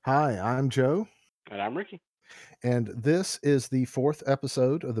Hi, I'm Joe, And I'm Ricky. and this is the fourth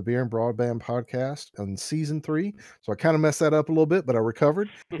episode of the Beer and Broadband podcast on season three. So I kind of messed that up a little bit, but I recovered.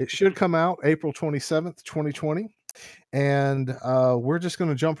 It should come out April 27th, 2020. And we're just going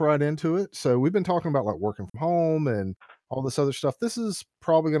to jump right into it. So we've been talking about like working from home and all this other stuff. This is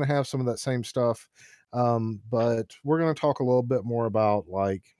probably going to have some of that same stuff. But we're going to talk a little bit more about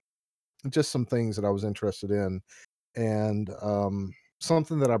like just some things that I was interested in and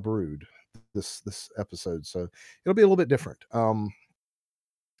something that I brewed this episode. So it'll be a little bit different.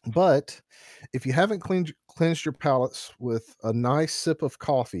 But if you haven't cleansed your palates with a nice sip of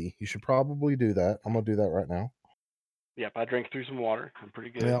coffee, you should probably do that. I'm gonna do that right now. Yep, I drank through some water. I'm pretty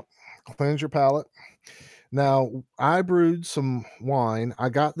good. Yep. Cleanse your palate. Now, I brewed some wine. I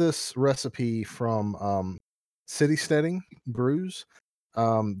got this recipe from City Steading Brews.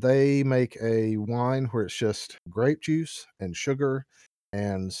 They make a wine where it's just grape juice and sugar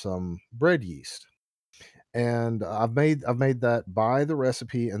and some bread yeast. And I've made that by the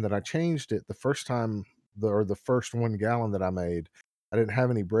recipe, and then I changed it the first time the first 1 gallon that I made. I didn't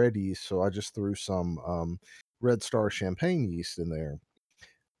have any bread yeast, so I just threw some Red Star champagne yeast in there.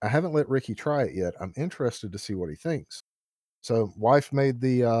 I haven't let Ricky try it yet. I'm interested to see what he thinks. So, wife made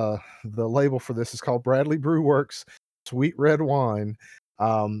the label for this. It's called Bradley Brew Works Sweet Red Wine,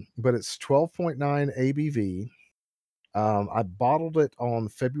 but it's 12.9 ABV. I bottled it on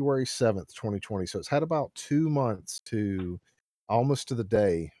February 7th, 2020. So it's had about 2 months to almost to the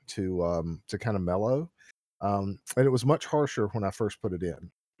day to kind of mellow. And it was much harsher when I first put it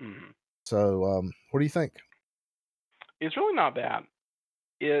in. Mhm. So what do you think? It's really not bad.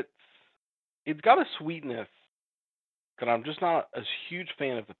 It's it's got a sweetness that I'm just not a huge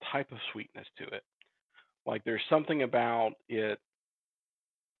fan of the type of sweetness to it. Like there's something about it.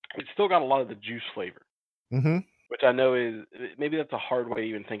 It's still got a lot of the juice flavor, Hmm. which I know is maybe that's a hard way to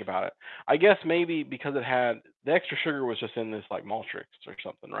even think about it. I guess maybe because it had the extra sugar was just in this like Maltrix or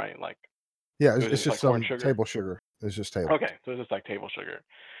something, right? Like Yeah, it was it's just just like corn some sugar. table sugar. It's just table. Okay, so it's just like table sugar.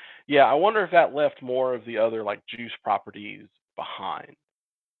 Yeah, I wonder if that left more of the other like juice properties behind.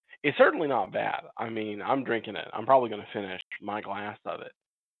 It's certainly not bad. I mean, I'm drinking it. I'm probably gonna finish my glass of it.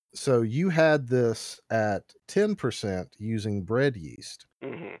 So you had this at 10% using bread yeast,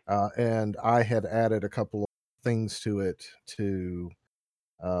 Mhm. and I had added a couple of things to it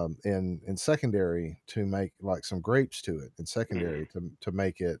in secondary to make like some grapes to it in Mhm. secondary to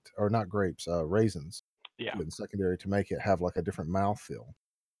make it, or not grapes, raisins Yeah. to it in secondary to make it have like a different mouthfeel.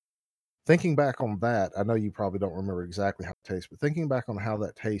 Thinking back on that, I know you probably don't remember exactly how it tastes, but thinking back on how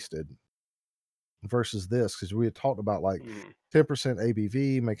that tasted versus this, because we had talked about like Mhm. 10%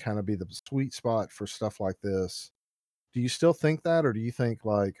 ABV may kind of be the sweet spot for stuff like this. Do you still think that, or do you think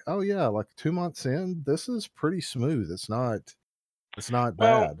like, oh yeah, like 2 months in, this is pretty smooth. It's not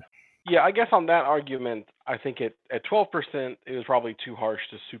Well, bad. yeah, I guess on that argument, I think it at 12%, it was probably too harsh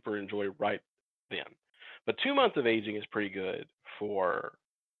to super enjoy right then. But 2 months of aging is pretty good for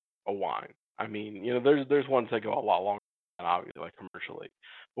a wine. I mean, there's ones that go a lot longer than obviously, like, commercially.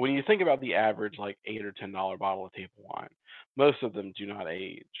 But when you think about the average, like, $8 or $10 bottle of table wine, most of them do not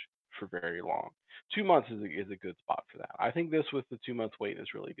age for very long. 2 months is a good spot for that. I think this with the 2 months wait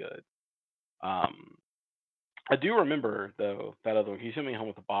is really good. Um, I do remember, though, that other one. He sent me home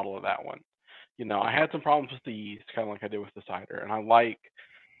with a bottle of that one. I had some problems with the yeast, kinda like I did with the cider, and I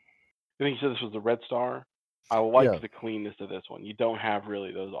think you said this was the Red Star. I like Yeah. the cleanness of this one. You don't have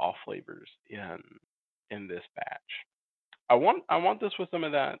really those off flavors in this batch. I want this with some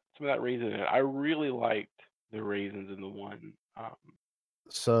of that raisin in it. I really liked the raisins in the one with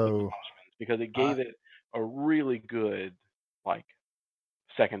the So Welshmans because it I gave it a really good like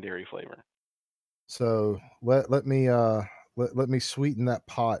secondary flavor. let me sweeten that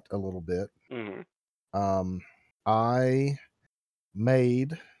pot a little bit. Hmm. Um, I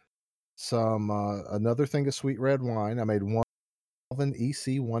made some another thing of sweet red wine. I made one Alvin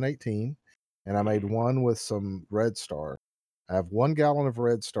EC 118, and I made Hmm. one with some Red Star. I have 1 gallon of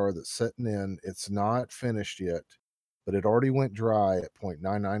Red Star that's sitting in. It's not finished yet, but it already went dry at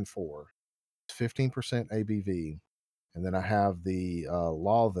 0.994. It's 15% ABV, and then I have the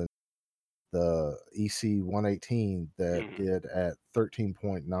Lalvin, the EC 118 that Hmm. did at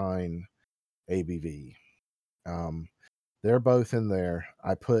 13.9 ABV. Um, they're both in there.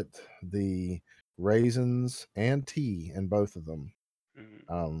 I put the raisins and tea in both of them. Hmm.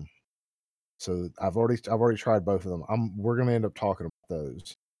 Um, so I've already tried both of them. We're gonna end up talking about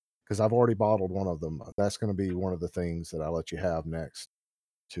those because I've already bottled one of them. That's gonna be one of the things that I let you have next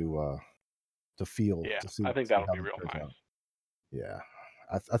to feel Yeah, to see I think see that'll how be that real turns nice. out. Yeah,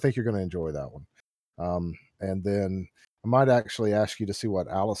 I think you're gonna enjoy that one. And then I might actually ask you to see what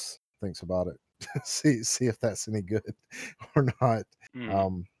Alice thinks about it. See if that's any good or not. Mm,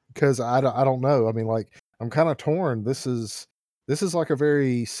 Because I don't know. I mean, like, I'm kinda torn. This is like a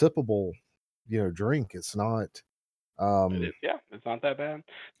very sippable, drink. it Um is, yeah, it's not that bad.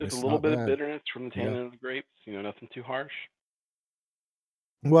 Just a it's little not bit of bad. bitterness from the Yeah. tannin of the grapes, nothing too harsh.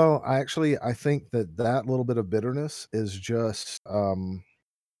 Well, I think that little bit of bitterness is just,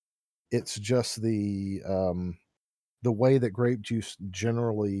 it's just the way that grape juice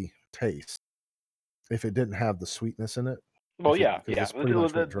generally tastes. If it didn't have the sweetness in it, Well, yeah, because yeah. it's The pretty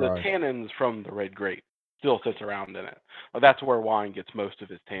much went the dry. tannins from the red grape still sits around in it. That's where wine gets most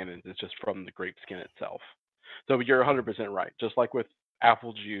of its tannins. It's just from the grape skin itself. So you're 100% right. Just like with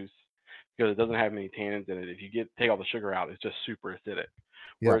apple juice, because it doesn't have any tannins in it. If you take all the sugar out, it's just super acidic.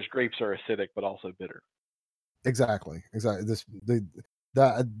 Yeah, Whereas grapes are acidic but also bitter. exactly.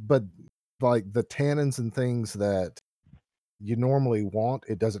 But like the tannins and things that you normally want,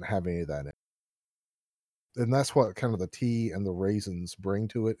 it doesn't have any of that in it. And that's what kind of the tea and the raisins bring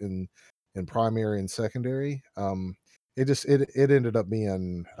to it in primary and secondary. It ended up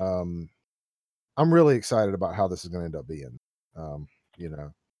being I'm really excited about how this is going to end up being. Um, you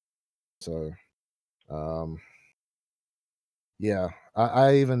know, so um, yeah,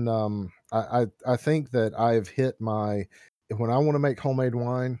 I even I think that I've hit my when I want to make homemade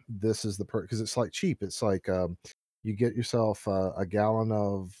wine. This is the because it's like cheap. It's like you get yourself a gallon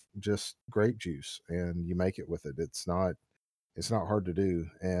of just grape juice and you make it with it. It's not hard to do.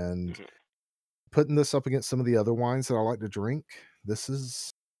 And Mhm. putting this up against some of the other wines that I like to drink, this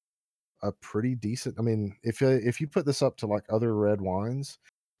is a pretty decent. I mean, if you put this up to like other red wines,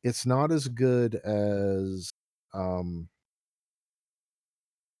 it's not as good as um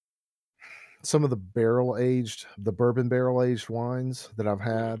some of the bourbon barrel aged wines that I've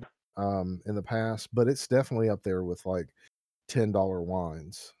had Mhm. in the past, but it's definitely up there with like $10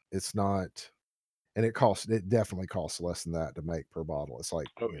 wines. It's not, and it definitely costs less than that to make per bottle. It's like,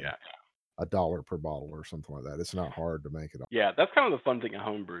 Oh yeah. a dollar per bottle or something like that. It's not hard to make it. Yeah, that's kind of the fun thing of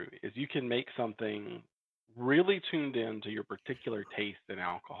homebrew is you can make something really tuned in to your particular taste in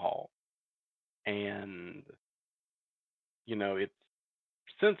alcohol, and it's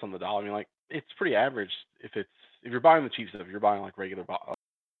cents on the dollar. I mean, like it's pretty average if you're buying the cheap stuff. If you're buying like regular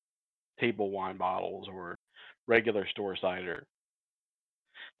table wine bottles or regular store cider.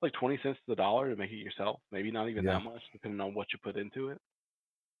 It's like 20 cents to the dollar to make it yourself. Maybe not even Yeah. that much, depending on what you put into it.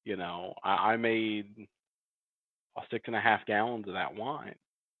 I made 6.5 gallons of that wine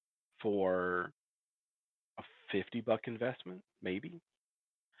for a $50 investment, maybe.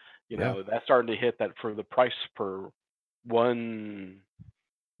 Yeah. That's starting to hit that for the price per one,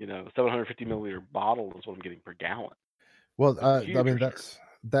 750 milliliter bottle is what I'm getting per gallon. Well, It's a I huge mean, return.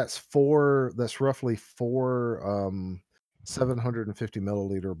 that's roughly 4, 750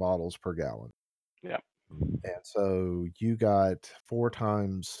 milliliter bottles per gallon. Yeah. And so you got 4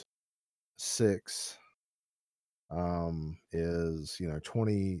 times 6, is,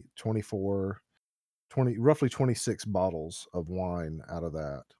 20, 24, 20, roughly 26 bottles of wine out of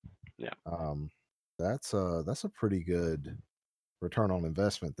that. Yeah. Um, that's a pretty good return on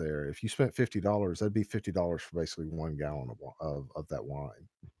investment there. If you spent $50, that'd be $50 for basically 1 gallon of that wine.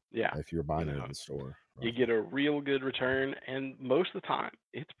 Yeah. If you're You buying it know, in the store, you roughly. get a real good return, and most of the time,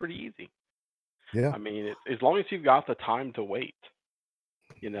 it's pretty easy. Yeah, I mean, as long as you've got the time to wait.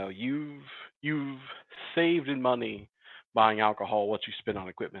 You've saved in money buying alcohol what you spend on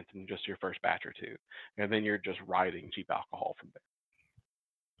equipment in just your first batch or two, and then you're just riding cheap alcohol from there.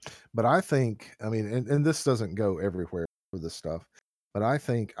 but I mean, and this doesn't go everywhere for this stuff, but I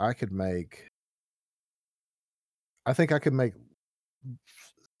think I could make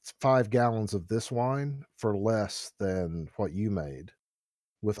 5 gallons of this wine for less than what you made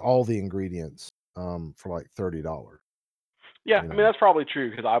with all the ingredients, for like $30, Yeah, you I mean know? that's probably true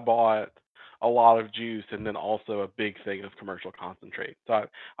because I bought a lot of juice and then also a big thing of commercial concentrate. So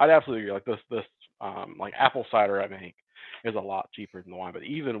I'd absolutely agree. Like this like apple cider I make is a lot cheaper than the wine, but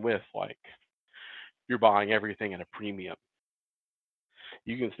even with like you're buying everything at a premium,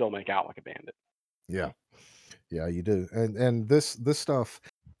 you can still make out like a bandit. Yeah. Yeah, you do. And this stuff,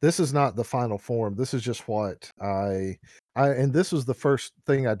 this is not the final form. This is just what and this was the first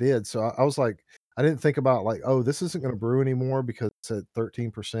thing I did. So I was like, I didn't think about like, oh, this isn't going to brew anymore because it's at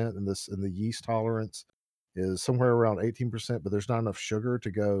 13% and the yeast tolerance is somewhere around 18%, but there's not enough sugar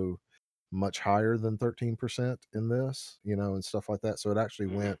to go much higher than 13% in this, and stuff like that. So it actually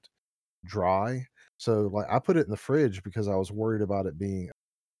Hmm. went dry. So like I put it in the fridge because I was worried about it being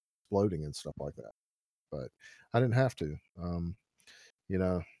exploding and stuff like that, but I didn't have to. You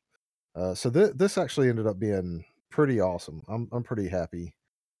know, so this actually ended up being pretty awesome. I'm pretty happy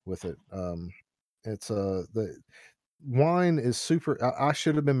with it. It's the wine is super. I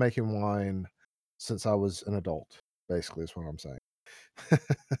should have been making wine since I was an adult. Basically, is what I'm saying.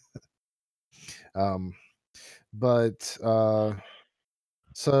 um, but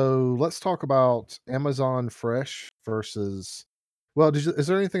so let's talk about Amazon Fresh versus. Well, is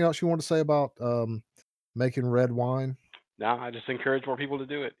there anything else you want to say about making red wine? Now, I just encourage more people to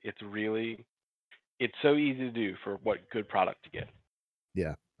do it. It's so easy to do for what good product to get.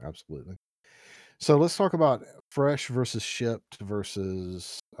 Yeah, absolutely. So let's talk about fresh versus shipped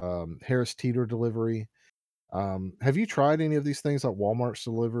versus Harris Teeter delivery. Have you tried any of these things like Walmart's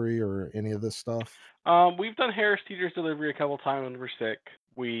delivery or any of this stuff? We've done Harris Teeter's delivery a couple times when we're sick.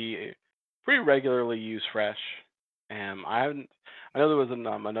 We pretty regularly use Fresh. I haven't. I know there was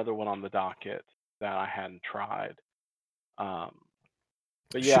another one on the docket that I hadn't tried. Um,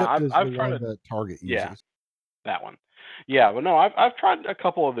 but yeah, Shipped is the I've tried one it. that Target Yeah, uses. that one. Yeah, but no, I've tried a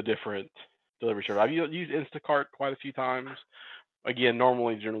couple of the different delivery services. Used Instacart quite a few times. Again,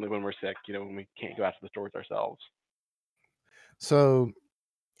 normally, generally when we're sick, when we can't go out to the stores ourselves. So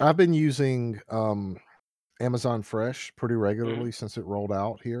I've been using Amazon Fresh pretty Hmm. regularly since it rolled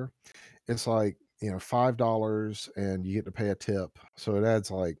out here. It's like, $5 and you get to pay a tip. So it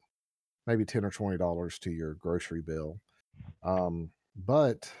adds like maybe 10 or $20 to your grocery bill.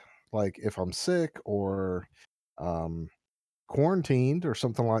 But like if I'm sick or um quarantined or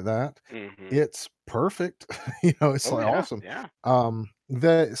something like that, Hmm. it's perfect. It's Oh like yeah, awesome. yeah.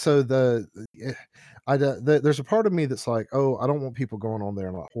 The so eh, there's a part of me that's like, oh, I don't want people going on there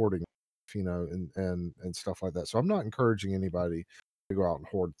and like hoarding, and stuff like that. So I'm not encouraging anybody to go out and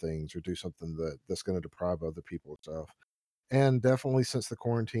hoard things or do something that's going to deprive other people of stuff. And definitely since the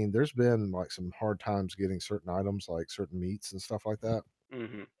quarantine, there's been like some hard times getting certain items like certain meats and stuff like that.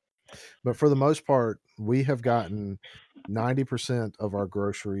 Hmm. But for the most part, we have gotten 90% of our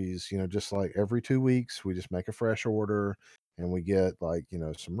groceries, just like every 2 weeks, we just make a fresh order and we get like,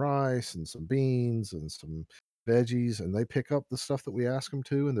 some rice and some beans and some veggies and they pick up the stuff that we ask them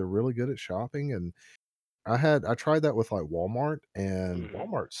to and they're really good at shopping and I tried that with like Walmart and Hmm.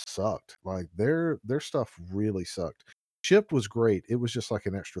 Walmart sucked. Like their stuff really sucked. Shipped was great. It was just like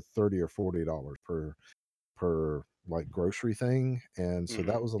an extra 30 or $40 per like grocery thing, and so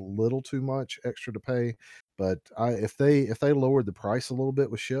that Hmm. was a little too much extra to pay. But if they lowered the price a little bit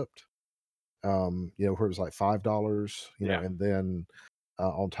with shipped, where it was like $5, Yeah. and then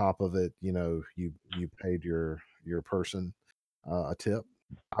on top of it, you paid your person a tip.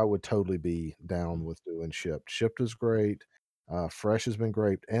 I would totally be down with doing shipped. Shipped is great. Fresh has been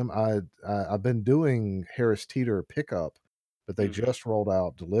great. I've been doing Harris Teeter pickup, but they Hmm. just rolled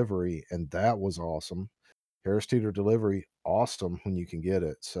out delivery, and that was awesome. Harris Teeter delivery, awesome when you can get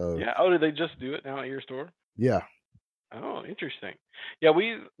it. So, Yeah. Oh, did they just do it now at your store? yeah. Oh, interesting. Yeah,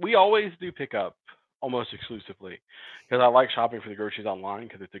 we always do pick up almost exclusively because I like shopping for the groceries online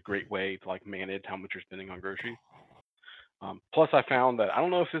because it's a great way to like manage how much you're spending on groceries. Plus, I found that I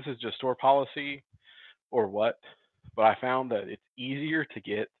don't know if this is just store policy or what, but I found that it's easier to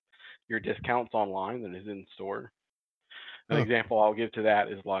get your discounts online than it is in store. An Huh. example I'll give to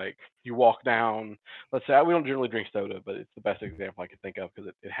that is like you walk down. Let's say we don't generally drink soda, but it's the best example I can think of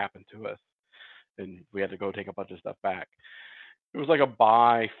because it happened to us, and we had to go take a bunch of stuff back. It was like a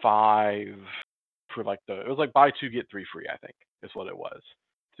buy five for like it was like buy two get three free, I think is what it was.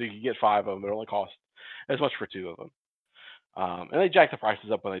 So you could get five of them, but it only cost as much for two of them. And they jack the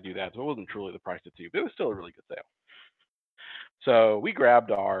prices up when they do that, so it wasn't truly the price of two, but it was still a really good sale. So we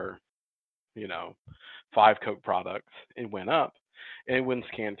grabbed our, you know, five Coke products. It went up, and it wouldn't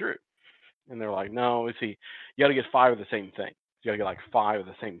scan through. And they're like, no, see, you got to get five of the same thing. You got to get like five of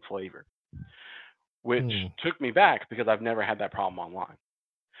the same flavor, which Hmm. took me back because I've never had that problem online.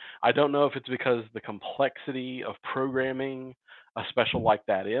 I don't know if it's because the complexity of programming a special like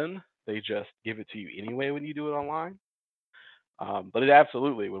that in, they just give it to you anyway when you do it online. But it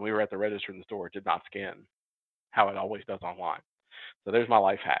absolutely, when we were at the register in the store, it did not scan how it always does online. So there's my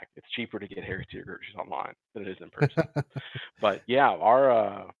life hack. It's cheaper to get Harris Teeter groceries online than it is in person. But yeah,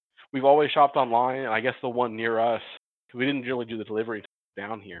 our we've always shopped online, and I guess the one near us, 'cause we didn't really do the delivery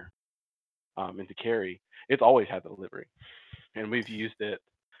down here into Cary. It's always had the delivery, and we've used it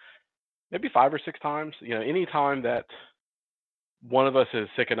maybe 5 or 6 times. Any time that one of us is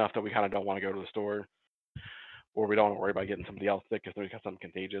sick enough that we kind of don't want to go to the store, or we don't want to worry about getting somebody else sick if there's something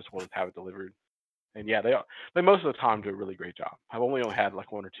contagious, we'll just have it delivered. And yeah, they most of the time do a really great job. I've only had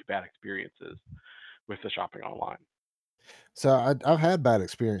like one or two bad experiences with the shopping online. So I've had bad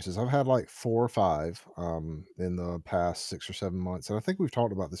experiences. I've had like 4 or 5 in the past 6 or 7 months, and I think we've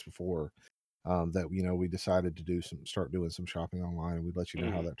talked about this before. that we decided to start doing some shopping online, and we'd let you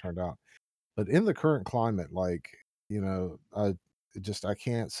know how Mhm. that turned out. But in the current climate, like, I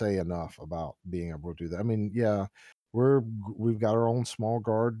can't say enough about being able to do that. I mean, yeah, we've got our own small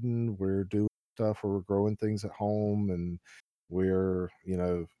garden. We're doing stuff where we're growing things at home, and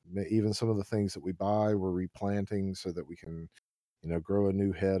even some of the things that we buy, we're replanting so that we can, grow a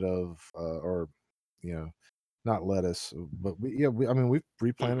new head of, or, you know, not lettuce, but I mean, we've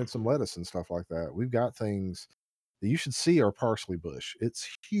replanted Mhm. some lettuce and stuff like that. We've got things that you should see our parsley bush.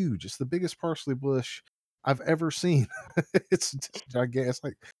 It's huge. It's the biggest parsley bush I've ever seen. It's just gigantic. It's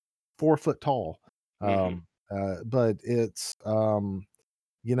like 4 foot tall. Mhm. But it's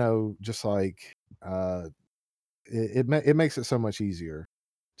just like uh it makes it so much easier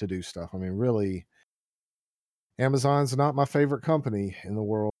to do stuff. I mean, really, Amazon's not my favorite company in the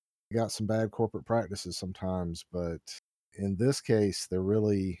world. They got some bad corporate practices sometimes, but in this case, they're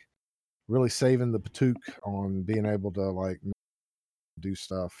really saving the patook on being able to like do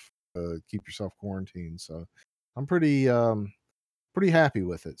stuff to keep yourself quarantined. So I'm pretty happy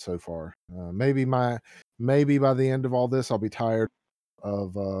with it so far. Maybe by the end of all this, I'll be tired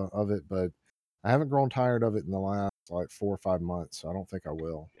of it, but I haven't grown tired of it in the last like 4 or 5 months. So I don't think I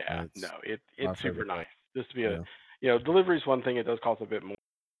will. Yeah, It's no, it's my super favorite nice thing. just to be Yeah. delivery is one thing. It does cost a bit more,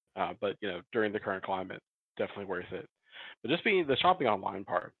 but during the current climate, definitely worth it. But just being the shopping online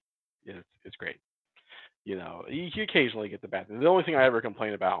part is great. You occasionally get the bad thing. The only thing I ever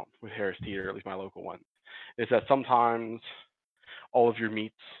complain about with Harris Teeter, at least my local one, is that sometimes all of your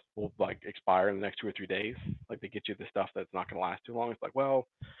meats will like expire in the next 2 or 3 days. Like they get you the stuff that's not going to last too long. It's like, well,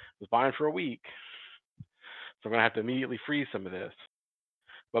 I was buying for a week, so I'm gonna have to immediately freeze some of this.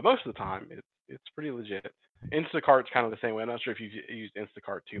 But most of the time, it's pretty legit. Instacart's kind of the same way. I'm not sure if you've used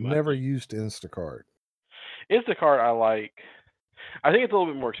Instacart too much. Never used Instacart. Instacart, I like. I think it's a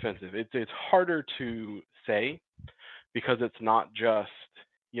little bit more expensive. It's harder to say because it's not just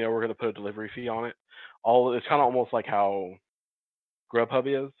we're going to put a delivery fee on it. All it's kind of almost like how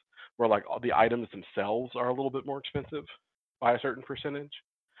Grubhub is, where like all the items themselves are a little bit more expensive by a certain percentage,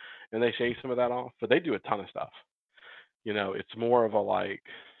 and they shave some of that off. But they do a ton of stuff. It's more of a like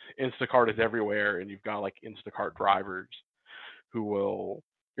Instacart is everywhere, and you've got like Instacart drivers who will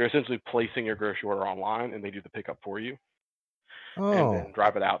you're essentially placing your grocery order online, and they do the pickup for you, and Oh, then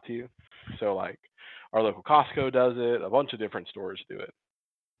drive it out to you. So like our local Costco does it. A bunch of different stores do it.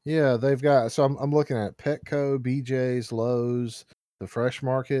 yeah, they've got. So I'm looking at Petco, BJ's, Lowe's, the Fresh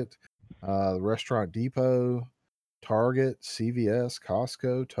Market, the Restaurant Depot, Target, CVS,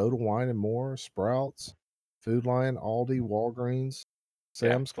 Costco, Total Wine and More, Sprouts, Food Lion, Aldi, Walgreens,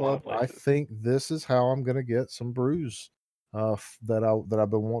 Yeah, Sam's it's a lot Club. of I places. think this is how I'm gonna get some brews, that I've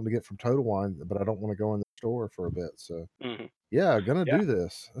been wanting to get from Total Wine, but I don't want to go in the store for a bit. So Hmm. yeah, gonna Yeah, do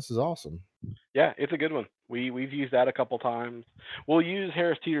this. This is awesome. yeah, it's a good one. We've used that a couple times. We'll use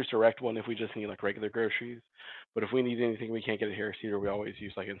Harris Teeter's direct one if we just need like regular groceries. But if we need anything we can't get at Harris Teeter, we always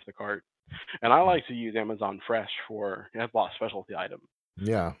use like Instacart. And I like to use Amazon Fresh for it has a lot of specialty items.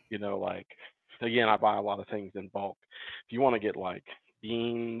 Yeah. Like again, I buy a lot of things in bulk. If you want to get like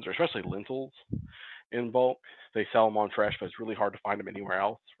beans or especially lentils in bulk, they sell them on Fresh, but it's really hard to find them anywhere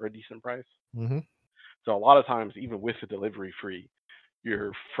else for a decent price. Hmm. So a lot of times, even with the delivery free,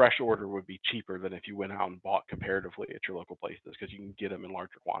 your fresh order would be cheaper than if you went out and bought comparatively at your local places because you can get them in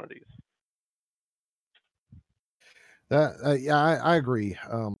larger quantities. That yeah, I agree.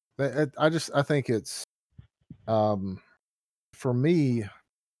 I think it's um for me.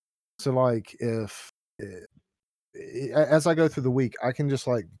 So like if as I go through the week, I can just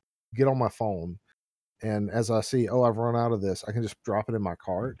like get on my phone, and as I see, oh, I've run out of this, I can just drop it in my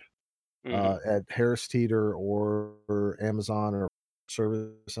cart Hmm. at Harris Teeter or Amazon or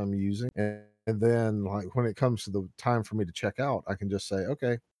service I'm using, and then like when it comes to the time for me to check out, I can just say,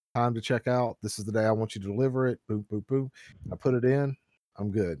 okay, time to check out. This is the day I want you to deliver it. Boom, boom, boom. I put it in.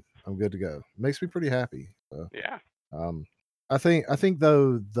 I'm good. I'm good to go. Makes me pretty happy. So, Yeah. um, I think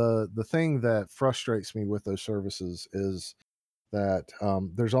though the thing that frustrates me with those services is that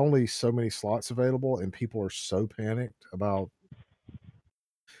there's only so many slots available, and people are so panicked about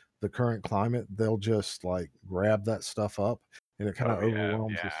the current climate, they'll just like grab that stuff up, and it kind of Oh yeah.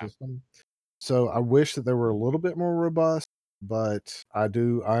 overwhelms the Yeah. system. So I wish that they were a little bit more robust, but I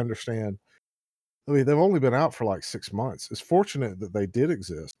understand. I mean, they've only been out for like 6 months. It's fortunate that they did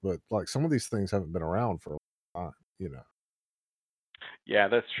exist, but like some of these things haven't been around for a long time. Yeah,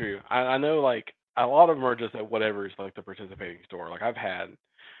 that's true. I know like a lot of them are just at whatever is like the participating store. Like I've had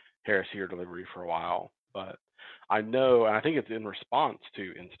Harris Teeter delivery for a while, but I know, and I think it's in response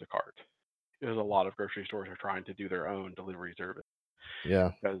to Instacart. There's a lot of grocery stores are trying to do their own delivery service.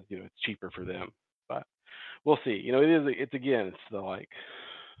 Yeah. because it's cheaper for them. But we'll see. It's again, it's the like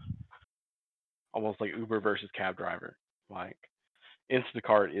almost like Uber versus cab driver. Like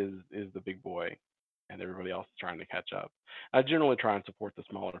Instacart is the big boy, and everybody else is trying to catch up. I generally try and support the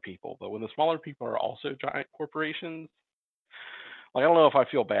smaller people, but when the smaller people are also giant corporations, like I don't know if I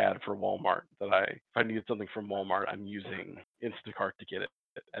feel bad for Walmart that if I need something from Walmart, I'm using Instacart to get it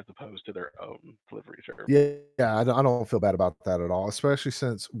as opposed to their own delivery service. Yeah, I don't feel bad about that at all, especially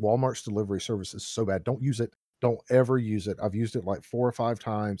since Walmart's delivery service is so bad. Don't use it. Don't ever use it. I've used it like 4 or 5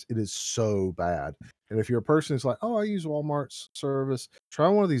 times. It is so bad. And if you're a person who's like, "Oh, I use Walmart's service," try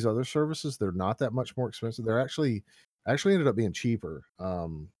one of these other services. They're not that much more expensive. They're actually ended up being cheaper.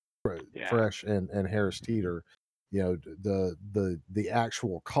 Yeah, Fresh and Harris Teeter, the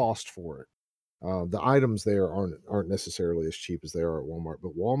actual cost for it. The items there aren't necessarily as cheap as they are at Walmart,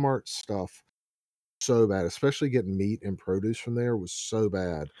 but Walmart stuff so bad, especially getting meat and produce from there was so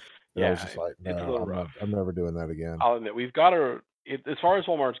bad that I was yeah, just like, it's a "No, little rough. I'm never doing that again." I'll admit we've got as far as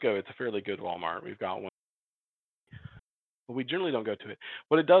Walmarts go, it's a fairly good Walmart. We've got one, but we generally don't go to it.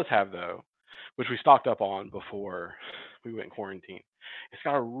 What it does have though, which we stocked up on before we went quarantine, it's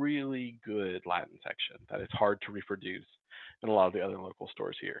got a really good Latin section that is hard to reproduce in a lot of the other local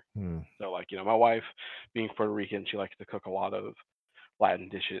stores here. Hmm. So like, my wife being Puerto Rican, she likes to cook a lot of Latin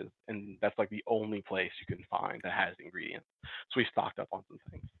dishes, and that's like the only place you can find that has ingredients. So we stocked up on some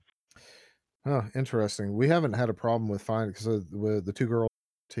things. Huh, interesting. We haven't had a problem with finding because with the 2 girls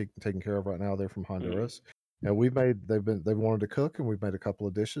taken care of right now, they're from Hmm. Honduras, and they've wanted to cook, and we've made a couple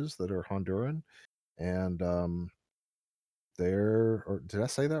of dishes that are Honduran, and, they're or did I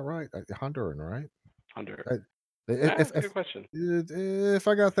say that right? Honduran, right? Under, I if that's a good question. if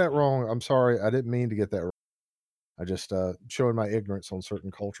I got that wrong, I'm sorry. I didn't mean to get that. I just showing my ignorance on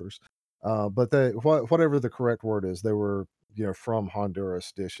certain cultures. But whatever the correct word is, they were from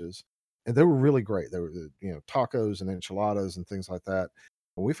Honduras dishes, and they were really great. They were tacos and enchiladas and things like that.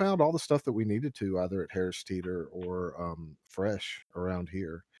 And we found all the stuff that we needed to either at Harris Teeter or Fresh around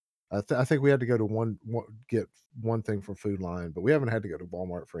here. I think we had to go to get one thing from Food Line, but we haven't had to go to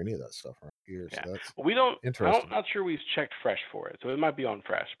Walmart for any of that stuff around here. Yeah. So that's Well, we don't. I'm interesting. not sure we've checked fresh for it, so it might be on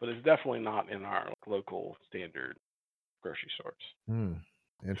fresh, but it's definitely not in our local standard grocery stores. Hmm,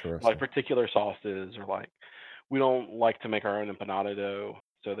 Like interesting. particular sauces, or like we don't like to make our own empanada dough,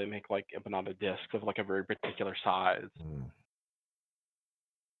 so they make like empanada discs of like a very particular size. Hmm.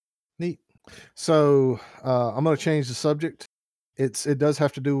 Neat. So, I'm gonna change the subject. It does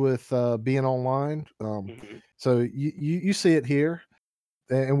have to do with, being online. Hmm. So you see it here,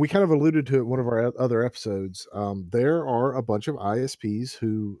 and we kind of alluded to it in one of our other episodes. There are a bunch of ISPs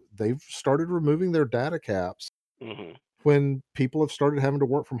who they've started removing their data caps Hmm. when people have started having to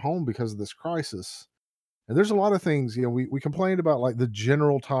work from home because of this crisis. And there's a lot of things, we complained about like the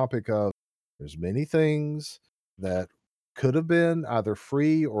general topic of there's many things that could have been either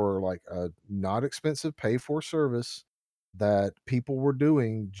free or like a not expensive pay for service that people were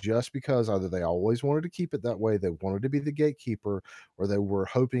doing just because either they always wanted to keep it that way, they wanted to be the gatekeeper, or they were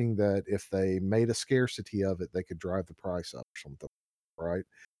hoping that if they made a scarcity of it, they could drive the price up or something, right?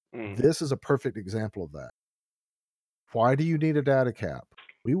 Hmm. This is a perfect example of that. Why do you need a data cap?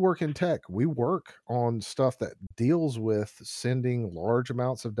 We work in tech. We work on stuff that deals with sending large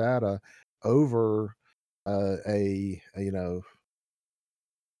amounts of data over a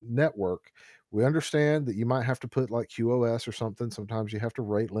network. We understand that you might have to put like QoS or something. Sometimes you have to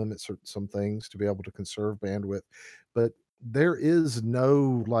rate limit some things to be able to conserve bandwidth, but there is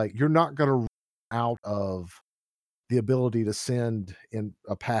no like you're not going to run out of the ability to send in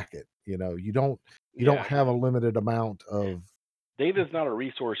a packet. You don't Yeah, have a limited amount of. data is not a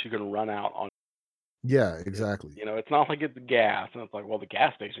resource you can run out on. Yeah, It, exactly. it's not like it's gas, and it's like, well, the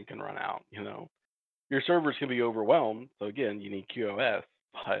gas station can run out. Your servers can be overwhelmed, so again, you need QoS.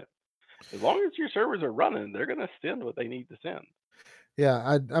 But as long as your servers are running, they're gonna send what they need to send.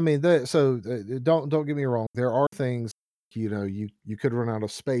 Yeah, I mean, don't get me wrong. There are things, you could run out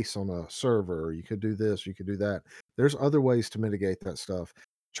of space on a server, or you could do this, you could do that. There's other ways to mitigate that stuff.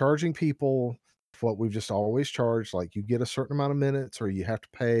 Charging people what we've just always charged, like you get a certain amount of minutes, or you have to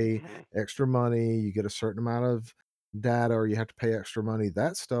pay Hmm. extra money, you get a certain amount of data, or you have to pay extra money.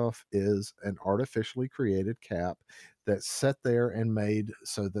 That stuff is an artificially created cap that's set there and made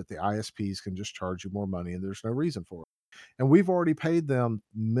so that the ISPs can just charge you more money, and there's no reason for it. And we've already paid them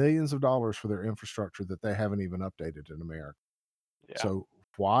millions of dollars for their infrastructure that they haven't even updated in America. Yeah. So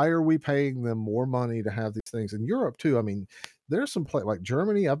why are we paying them more money to have these things in Europe too? I mean, there's some like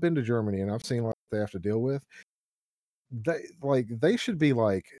Germany. I've been to Germany and I've seen what they have to deal with. They should be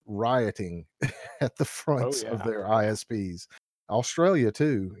like rioting at the Oh fronts of yeah. their Yeah. ISPs. Australia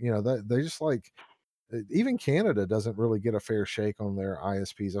too. They just like even Canada doesn't really get a fair shake on their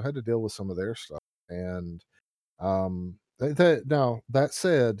ISPs. I've had to deal with some of their stuff, and now that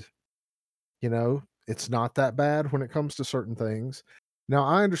said, it's not that bad when it comes to certain things. Now,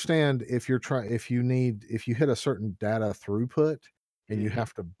 I understand if you hit a certain data throughput and you Hmm.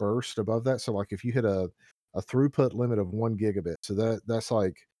 have to burst above that. So, like if you hit a throughput limit of 1 gigabit, so that's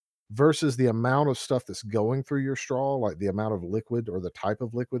like versus the amount of stuff that's going through your straw, like the amount of liquid or the type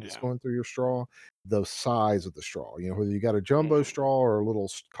of liquid that's Yeah. going through your straw, the size of the straw. Whether you got a jumbo Hmm. straw or a little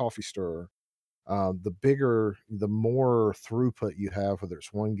coffee stirrer, the more throughput you have, whether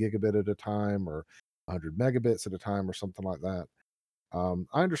it's 1 gigabit at a time or 100 megabits at a time or something like that.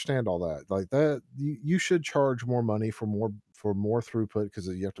 I understand all that. Like that, you should charge more money for more throughput because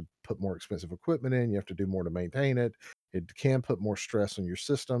you have to put more expensive equipment in. You have to do more to maintain it. It can put more stress on your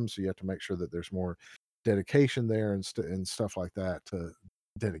system, so you have to make sure that there's more dedication there and stuff like that. To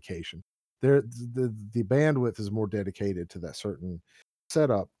dedication, the bandwidth is more dedicated to that certain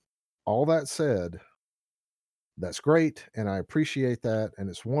setup. All that said, that's great, and I appreciate that, and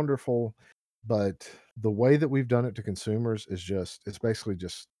it's wonderful, but the way that we've done it to consumers is it's basically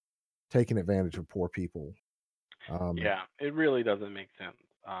just taking advantage of poor people. Um, Yeah, it really doesn't make sense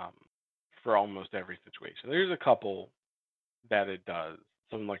um, for almost every situation. There's a couple that it does.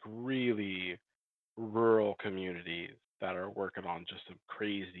 Some like really rural communities that are working on just some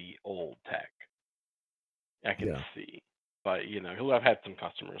crazy old tech. I can yeah. see, but I've had some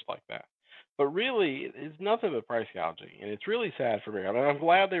customers like that. But really, it's nothing but price gouging, and it's really sad for me. I mean, I'm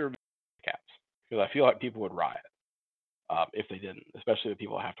glad they were caps because I feel like people would riot if they didn't, especially the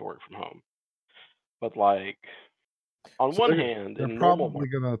people that have to work from home. But like on So one they're hand, they're in normal probably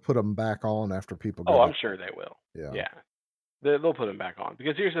gonna put them back on after people go oh, back. I'm sure they will. Yeah. Yeah, they'll put them back on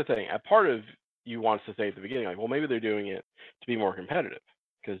because here's the thing: a part of you wants to say at the beginning, like, well, maybe they're doing it to be more competitive.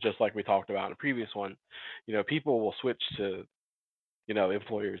 Because just like we talked about in a previous one, people will switch to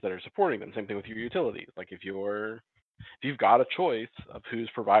employers that are supporting them. Same thing with your utilities. Like if you've got a choice of who's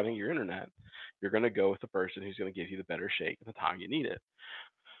providing your internet, you're going to go with the person who's going to give you the better shake at the time you need it.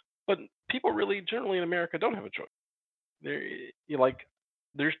 But people really generally in America don't have a choice. There, like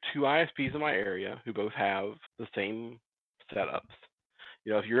there's two ISPs in my area who both have the same setups.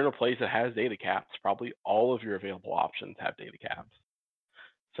 If you're in a place that has data caps, probably all of your available options have data caps.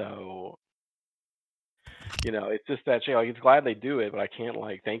 So, it's just that shame. Like, it's glad they do it, but I can't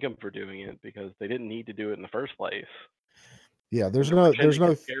like thank them for doing it because they didn't need to do it in the first place, Yeah, and there's they're no there's pretending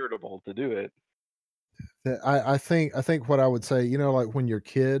no it's charitable to do it. I think what I would say, like when you're a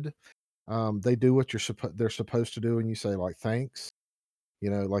kid, they do what they're supposed to do, and you say like thanks.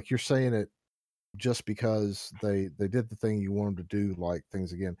 Like you're saying it just because they did the thing you want them to do, like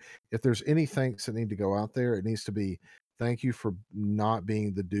things again. If there's any thanks that need to go out there, it needs to be thank you for not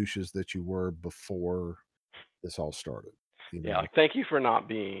being the douches that you were before this all started. You Yeah, know? like thank you for not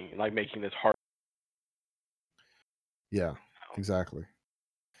being like making this hard. Yeah, exactly.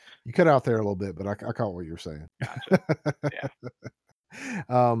 You cut out there a little bit, but I caught what you were saying. Gotcha. Yeah.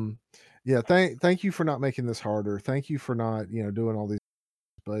 um, yeah, thank you for not making this harder. Thank you for not doing all these,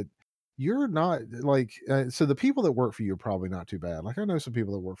 but you're not like so the people that work for you are probably not too bad. Like I know some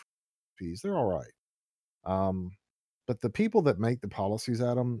people that work for Ps, they're all right. Um, but the people that make the policies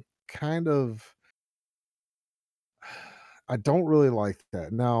at them kind of I don't really like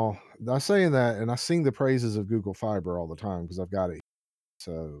that. Now, I saying that and I sing the praises of Google Fiber all the time because I've got it.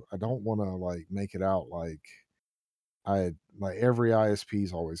 So I don't want to like make it out like every ISP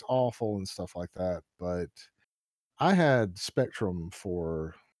is always awful and stuff like that. But I had Spectrum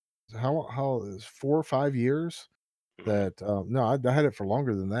for how is 4 or 5 years. Hmm. That no, I had it for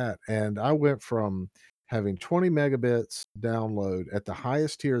longer than that, and I went from having 20 megabits download at the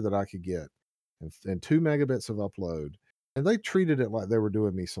highest tier that I could get, and 2 megabits of upload, and they treated it like they were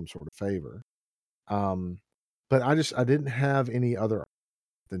doing me some sort of favor. Um, but I didn't have any other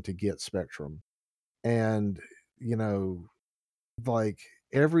than to get Spectrum, and you know, like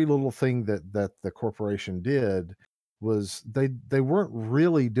every little thing that the corporation did was they weren't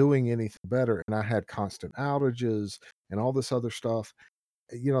really doing anything better, and I had constant outages and all this other stuff.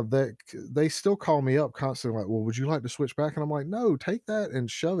 That they still call me up constantly like, well, would you like to switch back? And I'm like, no, take that and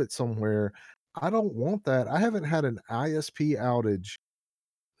shove it somewhere. I don't want that. I haven't had an ISP outage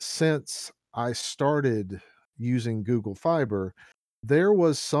since I started using Google Fiber. There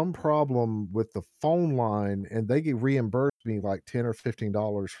was some problem with the phone line, and they reimbursed me like $10 or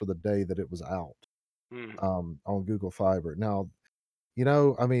 $15 for the day that it was out Hmm. on Google Fiber. Now,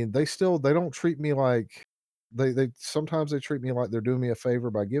 I mean, they don't treat me like they sometimes they treat me like they're doing me a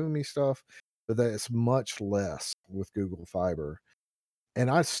favor by giving me stuff, but that's much less with Google Fiber. And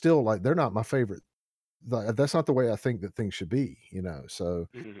I still like they're not my favorite. That's not the way I think that things should be, you know. So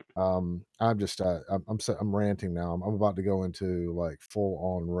Mhm. I'm just I'm ranting now. I'm about to go into like full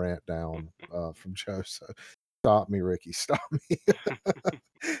on rant down from Joe. So stop me, Ricky. Stop me.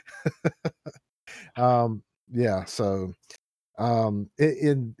 Yeah. So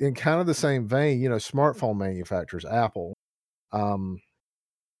in kind of the same vein, you know, smartphone manufacturers, Apple, um,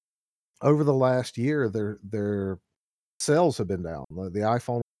 over the last year, their sales have been down. The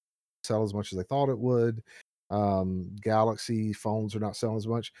iPhone sell as much as they thought it would. Galaxy phones are not selling as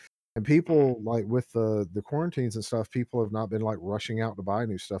much. And Mhm. people like with the quarantines and stuff, people have not been like rushing out to buy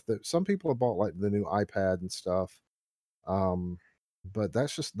new stuff. That some people have bought like the new iPad and stuff. Um, but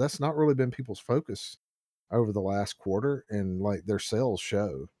that's not really been people's focus over the last quarter, and like their sales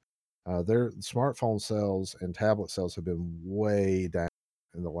show. Their smartphone sales and tablet sales have been way down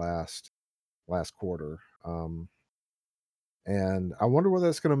in the last quarter. And I wonder what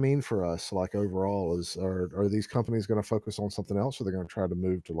that's going to mean for us, like overall. Are these companies going to focus on something else, or they're going to try to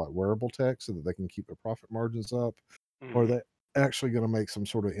move to like wearable tech so that they can keep their profit margins up, or are Mhm. they actually going to make some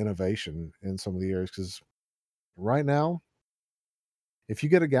sort of innovation in some of the areas? Because right now, if you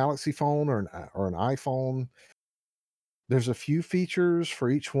get a Galaxy phone or an iPhone, there's a few features for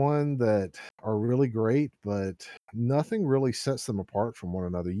each one that are really great, but nothing really sets them apart from one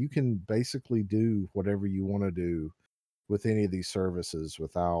another. You can basically do whatever you want to do with any of these services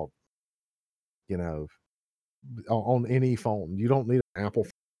without, you know, on any phone. You don't need an Apple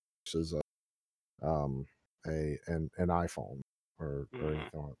versus um, an iPhone or Mhm.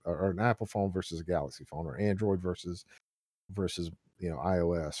 anything, or an Apple phone versus a Galaxy phone, or Android versus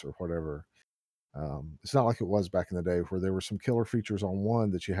iOS or whatever. It's not like it was back in the day where there were some killer features on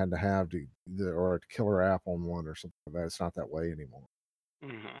one that you had to have or a killer app on one or something like that. It's not that way anymore.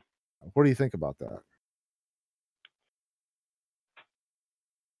 Mhm. What do you think about that?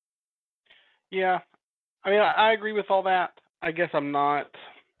 Yeah. I mean, I agree with all that. I guess I'm not.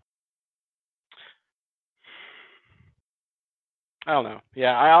 I don't know.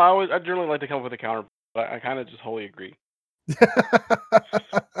 Yeah, I generally like to come up with a counter, but I kind of just wholly agree.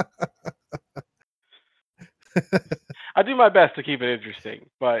 I do my best to keep it interesting,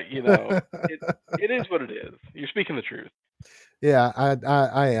 but it is what it is. You're speaking the truth. Yeah,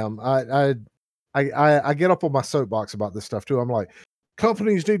 I am. I get up on my soapbox about this stuff too. I'm like,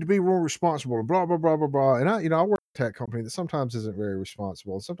 companies need to be more responsible, and blah blah blah blah blah. And I work at a tech company that sometimes isn't very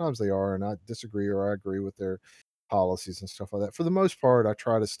responsible, and sometimes they are, and I disagree or I agree with their policies and stuff like that. For the most part, I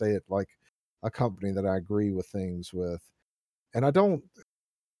try to stay at like a company that I agree with things with, and I don't.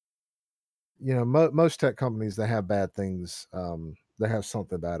 Most tech companies, they have bad things. They have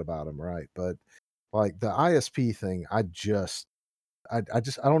something bad about them, right? But like the ISP thing, I don't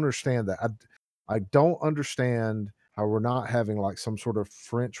understand that. I don't understand how we're not having like some sort of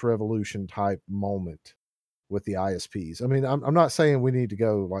French Revolution type moment with the ISPs. I mean, I'm not saying we need to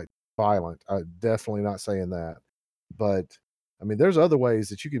go like violent. I definitely not saying that. But I mean, there's other ways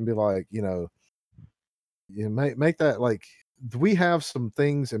that you can be like, make that like we have some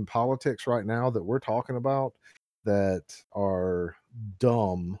things in politics right now that we're talking about that are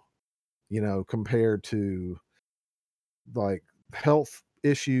dumb, compared to like health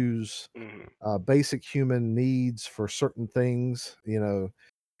issues, Mhm. basic human needs for certain things,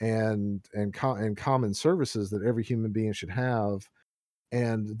 and common services that every human being should have.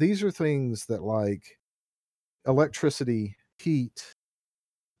 And these are things that like electricity, heat,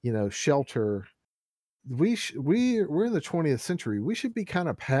 shelter. We're in the 20th century. We should be kind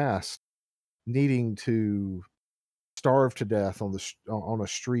of past needing to starve to death on a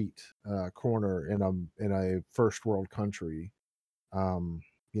street corner in a first world country. um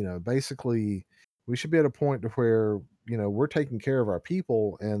Basically we should be at a point to where we're taking care of our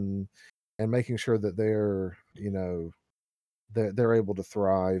people and making sure that they're able to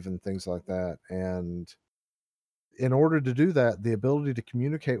thrive and things like that. And in order to do that, the ability to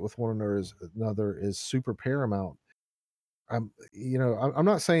communicate with one another is super paramount. I'm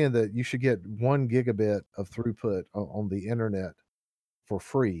not saying that you should get 1 gigabit of throughput on the internet for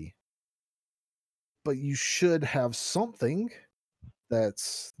free, but you should have something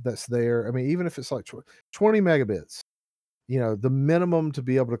that's there. I mean, even if it's like 20 megabits, the minimum to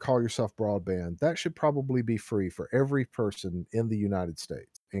be able to call yourself broadband, that should probably be free for every person in the United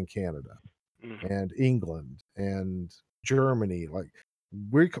States and Canada Mhm. and England and Germany. Like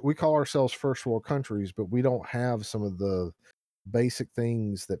we call ourselves first world countries, but we don't have some of the basic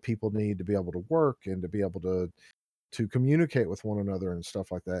things that people need to be able to work and to be able to communicate with one another and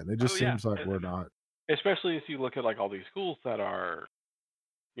stuff like that. And it Oh just yeah. seems like we're not. Especially if you look at like all these schools that are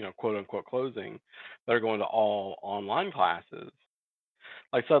quote unquote closing, that are going to all online classes.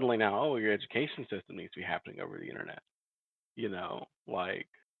 Like suddenly now, oh, your education system needs to be happening over the internet. Like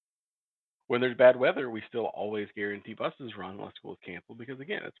when there's bad weather, we still always guarantee buses run unless school is canceled because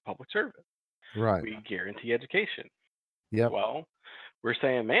again, it's public service. Right. We guarantee education. Yep. Well, we're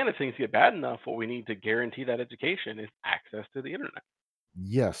saying, man, if things get bad enough, what we need to guarantee that education is access to the internet.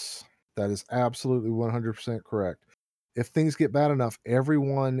 Yes, that is absolutely 100% correct. If things get bad enough,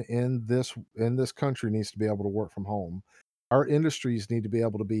 everyone in this country needs to be able to work from home. Our industries need to be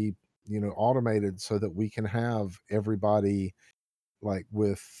able to be, automated so that we can have everybody like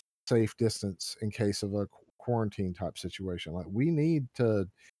with safe distance in case of a quarantine type situation. Like we need to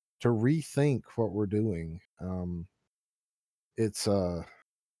rethink what we're doing. It's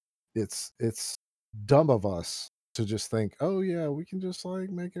it's dumb of us to just think, "Oh yeah, we can just like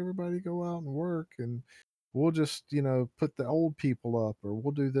make everybody go out and work and we'll just, put the old people up or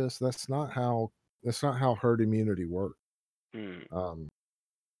we'll do this." That's not how herd immunity works. Hmm. Um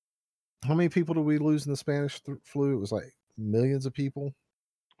how many people did we lose in the Spanish flu? It was like millions of people.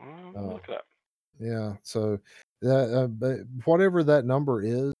 Uh Look it up. yeah, so that but whatever that number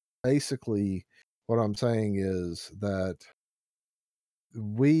is, basically what I'm saying is that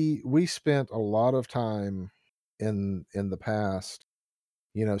we spent a lot of time in the past,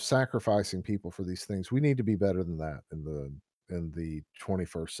 sacrificing people for these things. We need to be better than that in the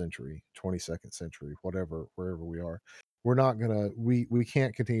 21st century, 22nd century, whatever, wherever we are. We're not gonna we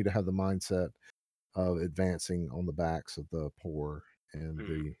can't continue to have the mindset of advancing on the backs of the poor and Hmm.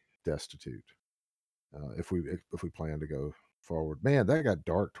 the destitute. If we plan to go forward. Man, that got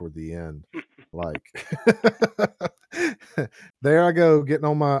dark toward the end. Like there I go getting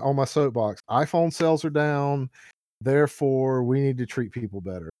on my soapbox. iPhone sales are down, therefore we need to treat people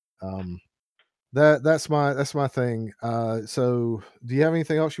better. Um, that's my thing. So do you have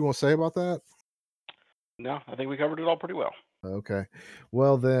anything else you want to say about that? No, I think we covered it all pretty well. Okay.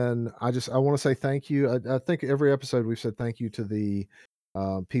 Well, then I want to say thank you. I think every episode we've said thank you to the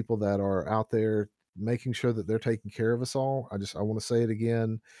people that are out there making sure that they're taking care of us all. I want to say it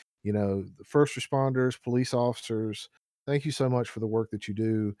again. The first responders, police officers, thank you so much for the work that you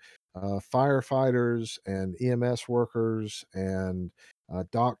do. Firefighters and EMS workers and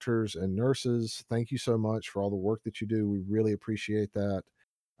doctors and nurses, thank you so much for all the work that you do. We really appreciate that.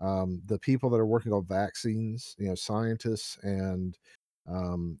 The people that are working on vaccines, scientists and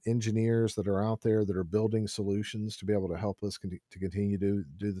engineers that are out there that are building solutions to be able to help us to continue to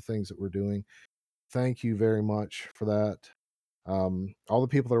do the things that we're doing. Thank you very much for that. All the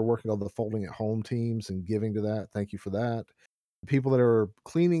people that are working on the folding at home teams and giving to that, thank you for that. People that are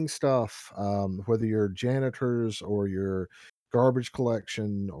cleaning stuff, whether you're janitors or you're garbage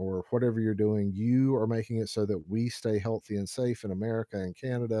collection or whatever you're doing, you are making it so that we stay healthy and safe in America and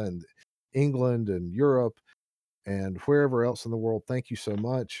Canada and England and Europe and wherever else in the world. Thank you so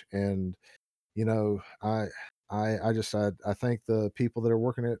much. And you know, I thank the people that are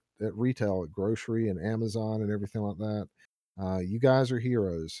working at retail, at grocery and Amazon and everything like that. You guys are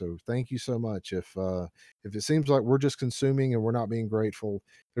heroes. So thank you so much. If it seems like we're just consuming and we're not being grateful,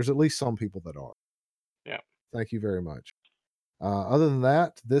 there's at least some people that are. Yeah. Thank you very much. Other than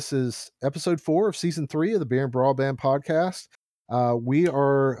that, this is episode 4 of season 3 of the Beer and Broadband podcast. We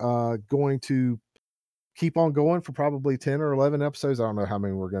are going to keep on going for probably 10 or 11 episodes. I don't know how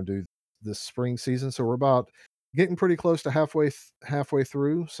many we're going to do this spring season. So we're about getting pretty close to halfway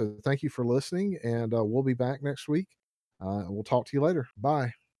through. So thank you for listening, and we'll be back next week. We'll talk to you later.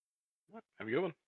 Bye. Have a good one.